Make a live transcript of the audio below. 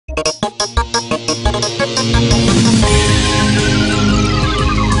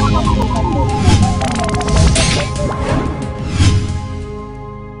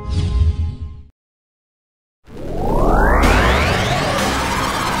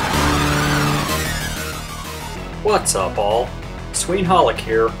What's up all? Sweenholic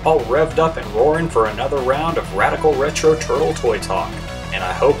here, all revved up and roaring for another round of Radical Retro Turtle Toy Talk, and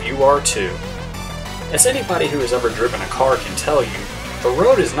I hope you are too. As anybody who has ever driven a car can tell you, the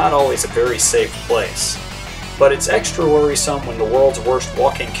road is not always a very safe place. But it's extra worrisome when the world's worst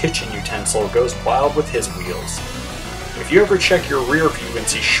walking kitchen utensil goes wild with his wheels. If you ever check your rear view and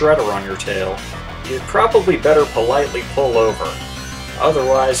see Shredder on your tail, you'd probably better politely pull over.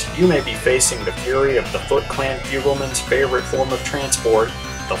 Otherwise, you may be facing the fury of the Foot Clan Fugleman's favorite form of transport,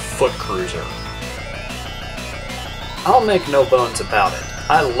 the Footcruiser. I'll make no bones about it,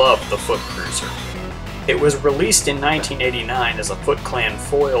 I love the Footcruiser. It was released in 1989 as a Foot Clan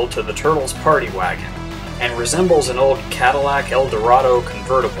foil to the Turtles Party Wagon, and resembles an old Cadillac Eldorado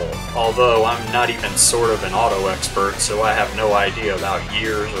convertible, although I'm not even sort of an auto expert, so I have no idea about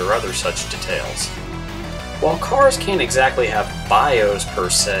years or other such details. While cars can't exactly have bios per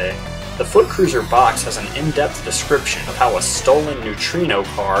se, the Footcruiser box has an in-depth description of how a stolen neutrino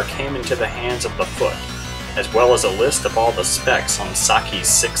car came into the hands of the Foot, as well as a list of all the specs on Saki's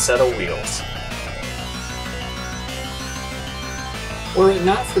 6 set of wheels. Were it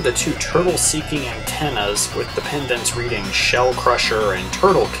not for the two turtle-seeking antennas with the pendants reading Shell Crusher and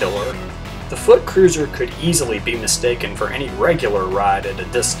Turtle Killer, the Footcruiser could easily be mistaken for any regular ride at a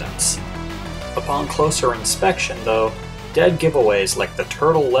distance. Upon closer inspection, though, dead giveaways like the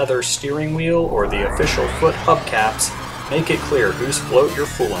turtle leather steering wheel or the official Foot hubcaps make it clear whose float you're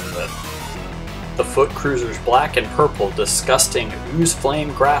fooling with. The Footcruiser's black and purple disgusting ooze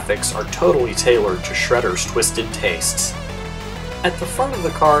flame graphics are totally tailored to Shredder's twisted tastes. At the front of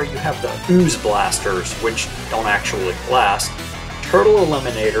the car you have the ooze blasters, which don't actually blast, turtle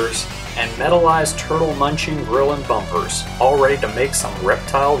eliminators, and metallized turtle munching grill and bumpers, all ready to make some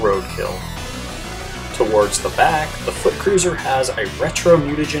reptile roadkill. Towards the back, the Footcruiser has a retro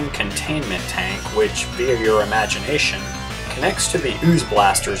mutagen containment tank which, via your imagination, connects to the ooze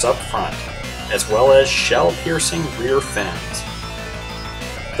blasters up front, as well as shell-piercing rear fins.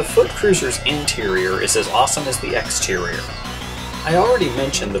 The Footcruiser's interior is as awesome as the exterior. I already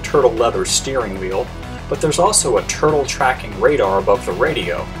mentioned the turtle leather steering wheel, but there's also a turtle tracking radar above the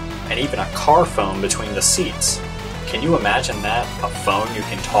radio, and even a car phone between the seats. Can you imagine that? A phone you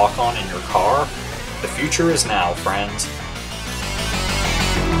can talk on in your car? The future is now, friends.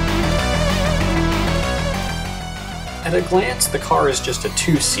 At a glance, the car is just a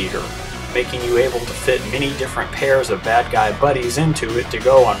two-seater, making you able to fit many different pairs of bad guy buddies into it to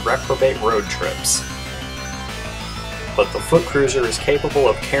go on reprobate road trips. But the Footcruiser is capable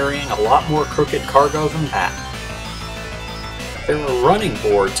of carrying a lot more crooked cargo than that. There are running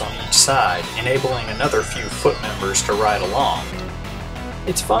boards on each side, enabling another few Foot members to ride along.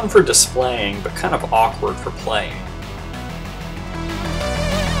 It's fun for displaying, but kind of awkward for playing.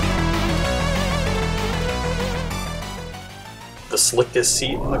 The slickest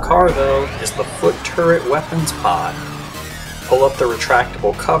seat in the car, though, is the Foot Turret Weapons Pod. Pull up the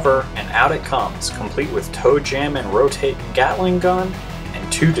retractable cover, and out it comes, complete with toe jam and rotating Gatling gun,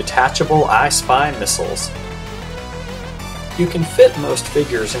 and 2 detachable I Spy missiles. You can fit most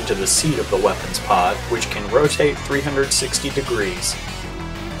figures into the seat of the weapons pod, which can rotate 360 degrees.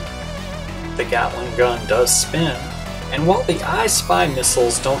 The Gatling gun does spin, and while the I Spy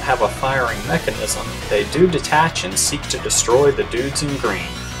missiles don't have a firing mechanism, they do detach and seek to destroy the dudes in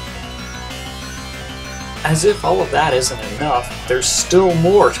green. As if all of that isn't enough, there's still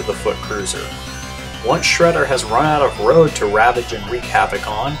more to the Footcruiser. Once Shredder has run out of road to ravage and wreak havoc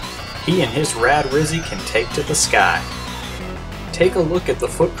on, he and his rad Rizzy can take to the sky. Take a look at the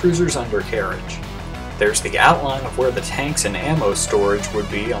Footcruiser's undercarriage. There's the outline of where the tanks and ammo storage would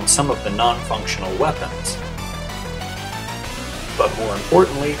be on some of the non-functional weapons. But more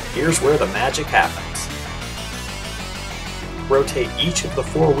importantly, here's where the magic happens. Rotate each of the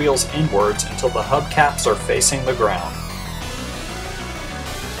 4 wheels inwards until the hubcaps are facing the ground.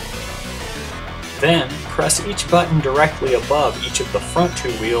 Then, press each button directly above each of the front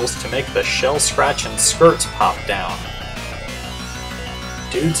 2 wheels to make the shell scratch and skirts pop down.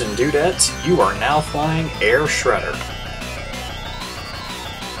 Dudes and dudettes, you are now flying Air Shredder.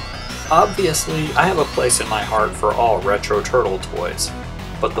 Obviously, I have a place in my heart for all retro turtle toys,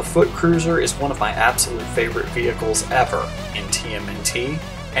 but the Footcruiser is one of my absolute favorite vehicles ever in TMNT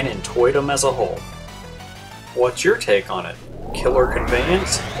and in toydom as a whole. What's your take on it? Killer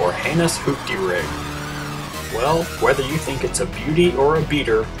conveyance or heinous hoopty-rig? Well, whether you think it's a beauty or a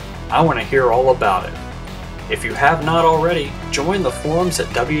beater, I want to hear all about it. If you have not already, join the forums at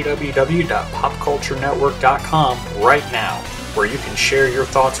www.popculturenetwork.com right now, where you can share your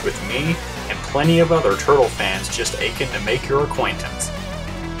thoughts with me and plenty of other turtle fans just aching to make your acquaintance.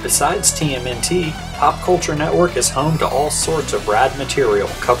 Besides TMNT, Pop Culture Network is home to all sorts of rad material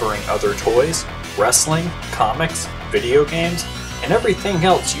covering other toys, wrestling, comics, video games, and everything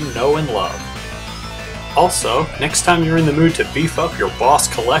else you know and love. Also, next time you're in the mood to beef up your boss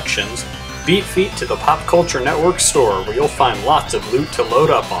collections, beat feet to the Pop Culture Network store where you'll find lots of loot to load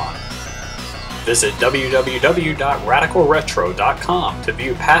up on. Visit www.radicalretro.com to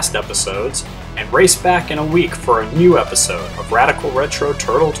view past episodes, and race back in a week for a new episode of Radical Retro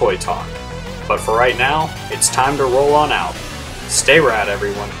Turtle Toy Talk. But for right now, it's time to roll on out. Stay rad,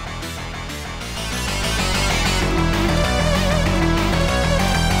 everyone.